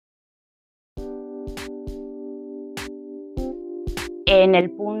En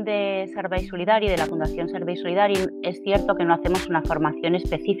el Punt de Servei Solidari, de la Fundación Servei Solidari, es cierto que no hacemos una formación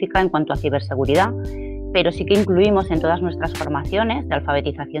específica en cuanto a ciberseguridad, pero sí que incluimos en todas nuestras formaciones de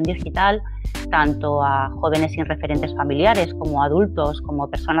alfabetización digital, tanto a jóvenes sin referentes familiares como adultos, como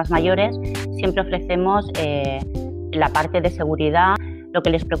personas mayores, siempre ofrecemos la parte de seguridad. Lo que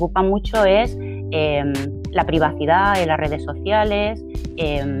les preocupa mucho es la privacidad en las redes sociales,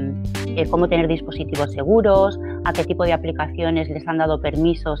 cómo tener dispositivos seguros, a qué tipo de aplicaciones les han dado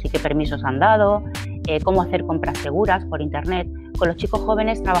permisos y qué permisos han dado, cómo hacer compras seguras por internet. Con los chicos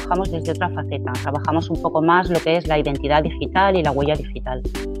jóvenes trabajamos desde otra faceta, trabajamos un poco más lo que és la identitat digital i la huella digital.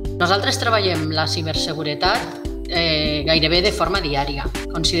 Nosaltres treballem la ciberseguretat gairebé de forma diària.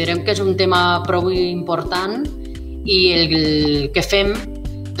 Considerem que és un tema prou important i el que fem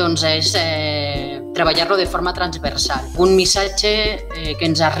és treballar-lo de forma transversal. Un missatge que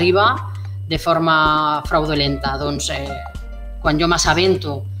ens arriba de forma fraudulenta. Quan jo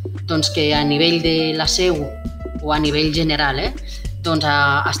m'assabento que a nivell de la seu o a nivell general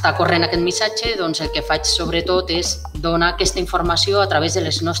està corrent aquest missatge, el que faig sobretot és donar aquesta informació a través de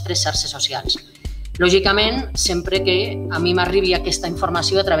les nostres xarxes socials. Lògicament, sempre que a mi m'arribi aquesta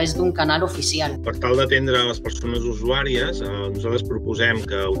informació a través d'un canal oficial. Per tal d'atendre les persones usuàries, nosaltres proposem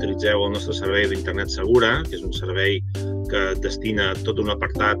que utilitzeu el nostre servei d'internet Segura, que és un servei que destina tot un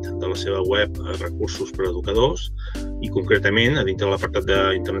apartat de la seva web a recursos per a educadors i concretament a dintre de l'apartat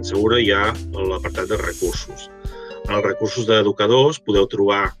d'internet Segura hi ha l'apartat de recursos. En els recursos d'educadors podeu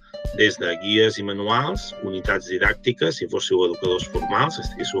trobar des de guies i manuals, unitats didàctiques, si fóssiu educadors formals, si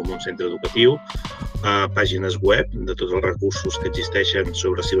estiguéssiu en un centre educatiu, pàgines web de tots els recursos que existeixen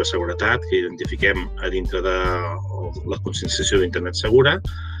sobre ciberseguretat que identifiquem a dintre de la conscienciació d'internet segura,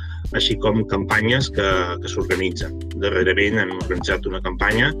 així com campanyes que s'organitzen. Darrerament hem organitzat una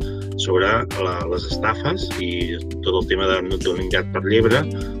campanya sobre les estafes i tot el tema de nocturnitat per llebre.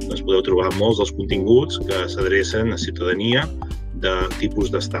 Podeu trobar molts dels continguts que s'adrecen a ciutadania de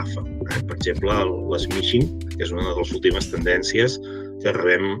tipus d'estafa. Per exemple, l'smishing, que és una de les últimes tendències que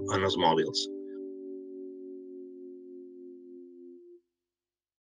rebem en els mòbils.